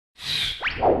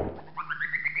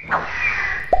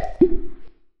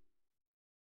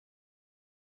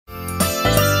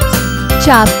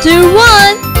Chapter 1.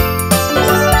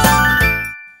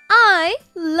 I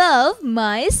love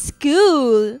my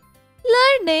school.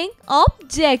 Learning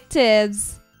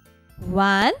objectives.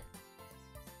 1.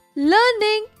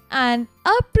 Learning and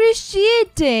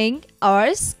appreciating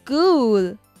our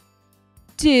school.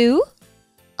 2.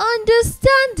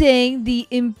 Understanding the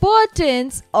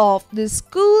importance of the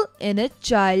school in a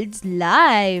child's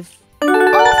life.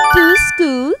 Off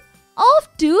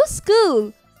to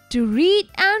school, to read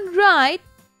and write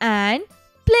and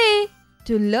play,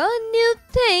 to learn new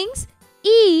things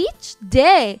each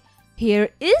day. Here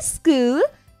is school,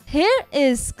 here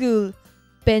is school.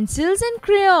 Pencils and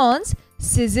crayons,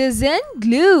 scissors and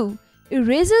glue,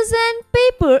 erasers and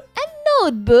paper and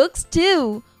notebooks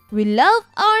too. We love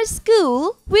our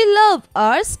school, we love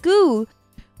our school.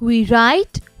 We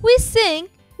write, we sing,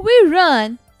 we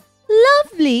run.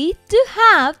 Lovely to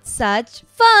have such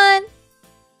fun.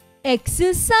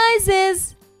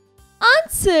 Exercises.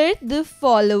 Answer the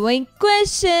following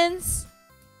questions.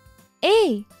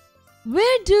 A.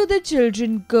 Where do the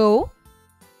children go?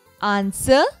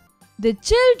 Answer. The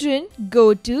children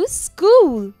go to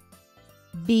school.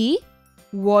 B.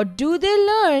 What do they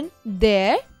learn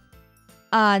there?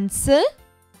 Answer.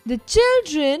 The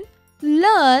children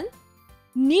learn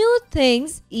new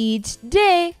things each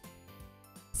day.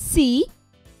 C.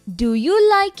 Do you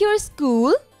like your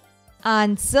school?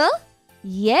 Answer.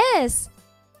 Yes,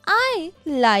 I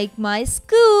like my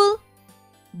school.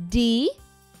 D.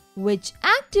 Which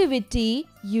activity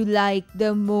you like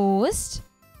the most?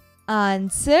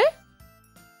 Answer.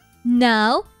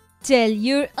 Now tell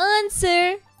your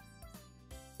answer.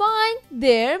 Find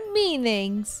their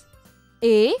meanings.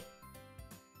 A.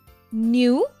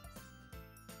 New.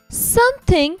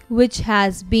 Something which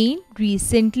has been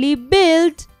recently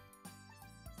built.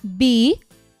 B.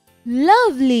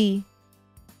 Lovely.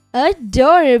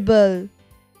 Adorable.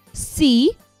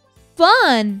 C.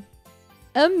 Fun.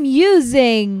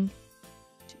 Amusing.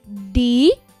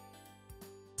 D.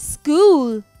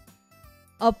 School.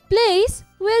 A place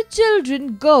where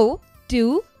children go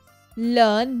to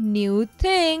learn new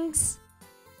things.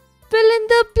 Fill in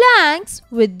the blanks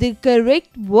with the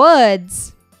correct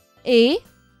words. A.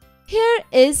 Here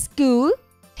is school.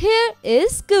 Here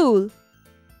is school.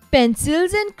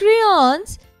 Pencils and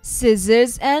crayons,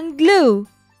 scissors and glue,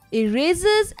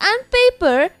 erasers and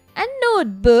paper and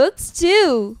notebooks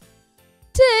too.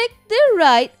 Tick the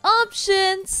right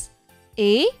options.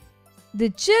 A. The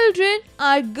children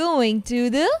are going to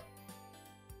the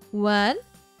 1.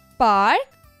 Park.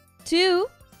 2.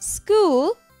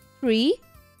 School. 3.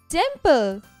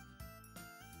 Temple.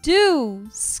 2.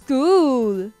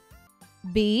 School.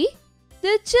 B.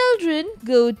 The children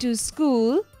go to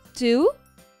school to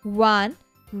 1.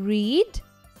 Read.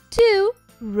 2.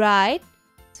 Write.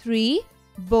 3.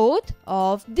 Both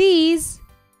of these.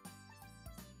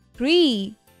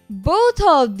 3. Both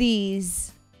of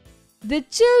these. The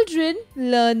children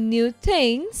learn new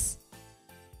things.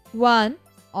 1.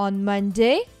 On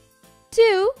Monday.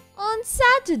 2. On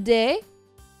Saturday.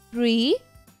 3.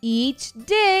 Each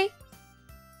day.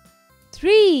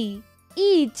 3.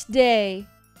 Each day.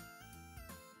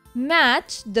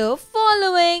 Match the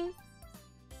following.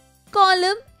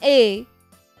 Column A.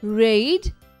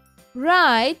 Read,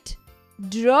 write,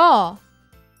 draw.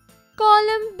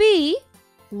 Column B.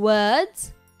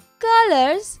 Words,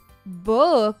 colors,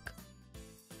 book.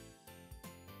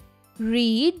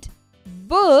 Read,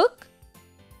 book,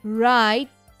 write,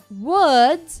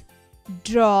 words,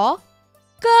 draw,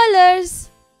 colors.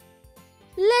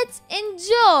 Let's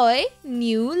enjoy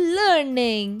new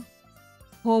learning.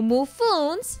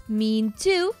 Homophones mean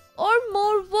two or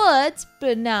more words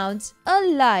pronounced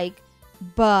alike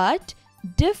but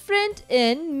different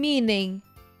in meaning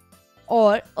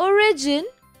or origin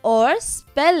or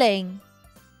spelling.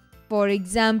 For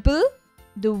example,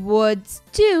 the words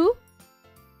two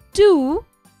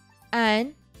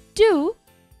and do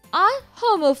are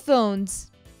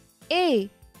homophones. A.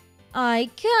 I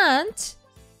can't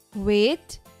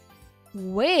wait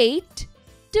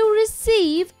to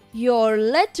receive your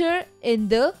letter in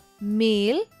the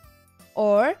mail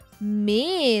or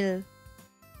mail.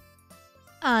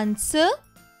 Answer.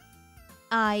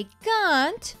 I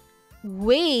can't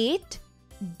wait.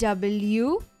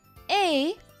 W-A-I-T.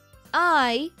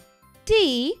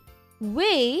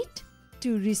 Wait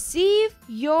to receive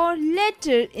your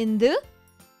letter in the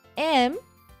M-A-I-L.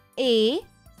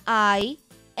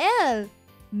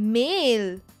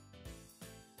 Mail.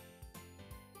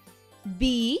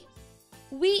 B.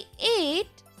 We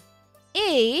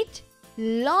ate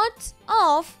lots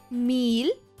of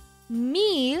meal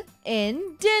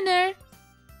in dinner.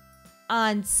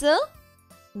 Answer.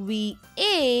 We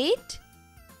ate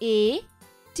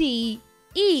A-T-E,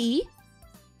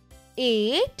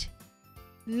 ate.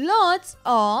 Lots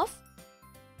of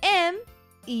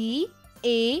M-E-A-L,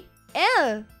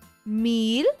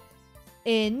 meal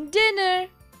in dinner.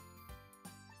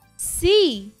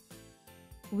 C.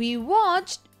 We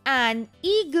watched an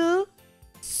eagle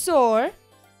soar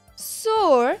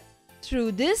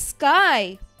through the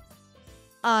sky.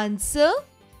 Answer.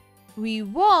 We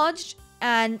watched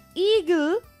an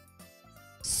eagle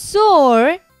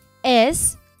soar,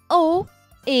 S-O-A-R,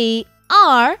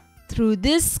 through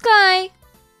the sky.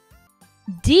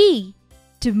 D.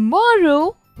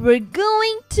 Tomorrow we're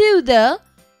going to the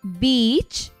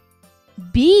beach.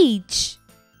 Beach.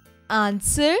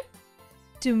 Answer.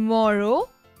 Tomorrow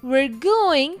we're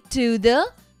going to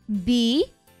the B-E-A-C-H,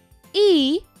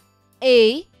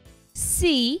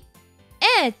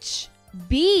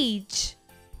 beach.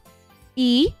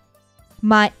 E.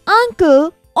 My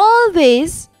uncle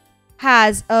always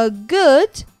has a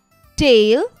good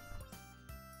tale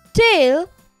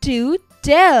to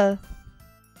tell.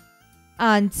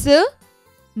 Answer.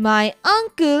 My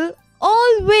uncle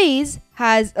always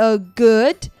has a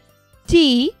good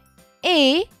T-A-L-E,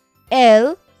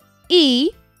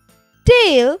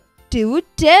 tale to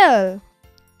tell.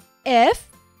 F.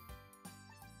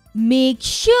 Make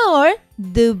sure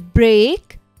the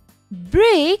brake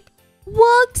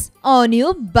works on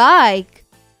your bike.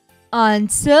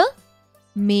 Answer.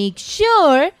 Make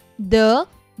sure the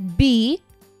B-R-A-K-E,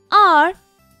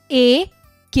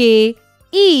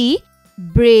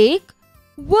 brake,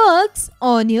 works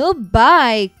on your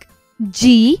bike.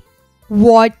 G.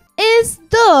 What is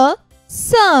the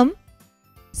sum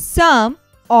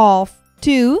of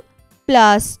 2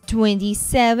 plus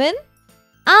 27?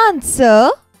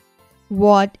 Answer.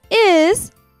 What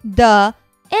is the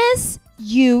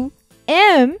SUM,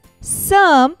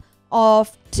 sum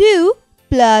of 2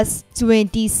 plus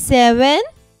 27?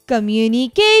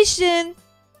 Communication.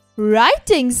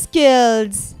 Writing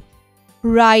skills.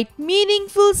 Write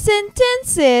meaningful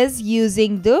sentences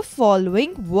using the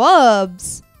following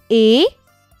verbs. A.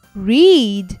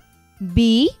 Read.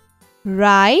 B.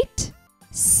 Write.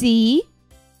 C.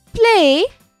 Play.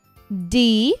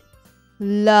 D.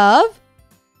 Love.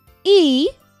 E.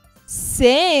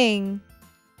 Sing.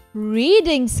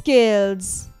 Reading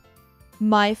skills.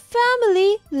 My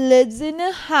family lives in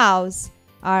a house.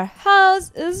 Our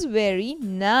house is very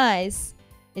nice.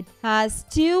 It has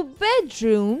 2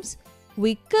 bedrooms.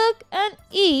 We cook and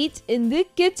eat in the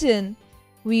kitchen.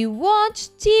 We watch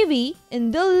TV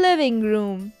in the living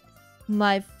room.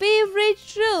 My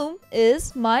favorite room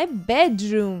is my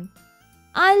bedroom.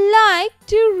 I like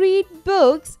to read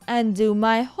books and do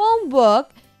my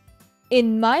homework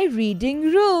in my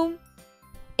reading room.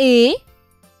 A.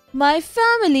 My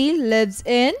family lives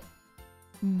in.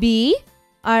 B.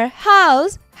 Our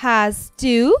house has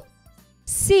 2.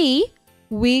 C.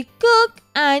 We cook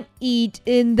and eat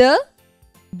in the.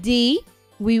 D.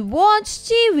 We watch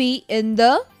TV in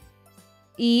the.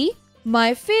 E.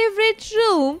 My favorite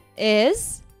room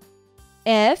is.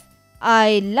 F.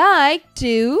 I like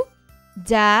to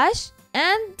dash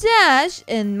and dash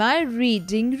in my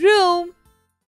reading room.